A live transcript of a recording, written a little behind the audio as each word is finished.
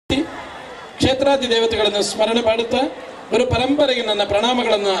ಕ್ಷೇತ್ರಾದಿ ದೇವತೆಗಳನ್ನು ಸ್ಮರಣೆ ಮಾಡುತ್ತಾ ಗುರು ಪರಂಪರೆಗೆ ನನ್ನ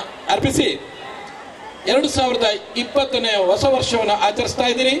ಪ್ರಣಾಮಗಳನ್ನು ಅರ್ಪಿಸಿ 2020ನೇ ಹೊಸ ವರ್ಷವನ್ನು ಆಚರಿಸ್ತಾ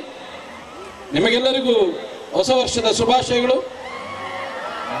ಇದ್ದೀರಿ. ನಿಮಗೆಲ್ಲರಿಗೂ ಹೊಸ ವರ್ಷದ ಶುಭಾಶಯಗಳು.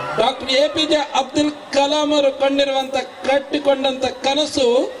 ಡಾಕ್ಟರ್ APJ ಅಬ್ದುಲ್ ಕಲಾಂ ಅವರು ಕಟ್ಟಿಕೊಂಡಂತ ಕನಸು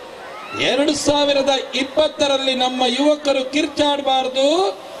 2020ರಲ್ಲಿ ನಮ್ಮ ಯುವಕರು ಕಿರ್ಚಾಡಬಾರದು,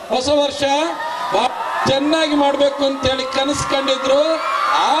 ಹೊಸ ವರ್ಷ ಚೆನ್ನಾಗಿ ಮಾಡಬೇಕು ಅಂತೇಳಿ ಕನಸು ಕಂಡಿದ್ರು.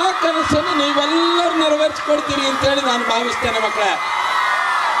 ಆ ಕನಸನ್ನು ನೀವೆಲ್ಲರೂ ನೆರವೇರಿಸಿಕೊಡ್ತೀರಿ ಅಂತೇಳಿ ನಾನು ಭಾವಿಸ್ತೇನೆ ಮಕ್ಕಳೇ.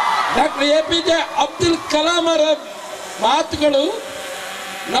 ಡಾಕ್ಟರ್ APJ ಅಬ್ದುಲ್ ಕಲಾಂ ಅವರ ಮಾತುಗಳು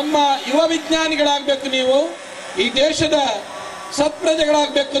ನಮ್ಮ ಯುವ ವಿಜ್ಞಾನಿಗಳಾಗಬೇಕು, ನೀವು ಈ ದೇಶದ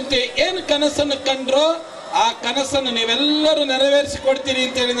ಸತ್ಪ್ರಜೆಗಳಾಗಬೇಕು ಅಂತ ಏನು ಕನಸನ್ನು ಕಂಡ್ರೋ ಆ ಕನಸನ್ನು ನೀವೆಲ್ಲರೂ ನೆರವೇರಿಸಿಕೊಡ್ತೀರಿ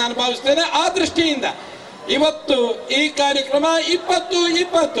ಅಂತೇಳಿ ನಾನು ಭಾವಿಸ್ತೇನೆ. ಆ ದೃಷ್ಟಿಯಿಂದ ಇವತ್ತು ಈ ಕಾರ್ಯಕ್ರಮ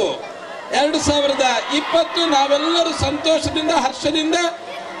 2020 ನಾವೆಲ್ಲರೂ ಸಂತೋಷದಿಂದ ಹರ್ಷದಿಂದ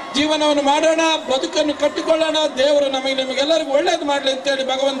ಜೀವನವನ್ನು ಮಾಡೋಣ, ಬದುಕನ್ನು ಕಟ್ಟಿಕೊಳ್ಳೋಣ. ದೇವರು ನಿಮಗೆಲ್ಲರಿಗೂ ಒಳ್ಳೇದು ಮಾಡಲಿ ಅಂತೇಳಿ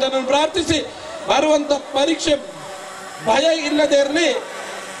ಭಗವಂತನನ್ನು ಪ್ರಾರ್ಥಿಸಿ, ಬರುವಂತ ಪರೀಕ್ಷೆ ಭಯ ಇಲ್ಲದೆ ಇರಲಿ,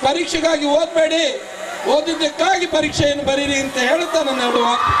 ಪರೀಕ್ಷೆಗಾಗಿ ಓದಬೇಡಿ, ಓದಿದ್ದಕ್ಕಾಗಿ ಪರೀಕ್ಷೆಯನ್ನು ಬರೀರಿ ಅಂತ ಹೇಳುತ್ತಾ ನನ್ನ ಎರಡು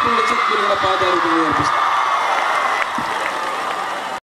ವಾಕ್ಯಗಳ ಪಾದಾರಿಗಳು ಅರ್ಪಿಸ್ತಾರೆ.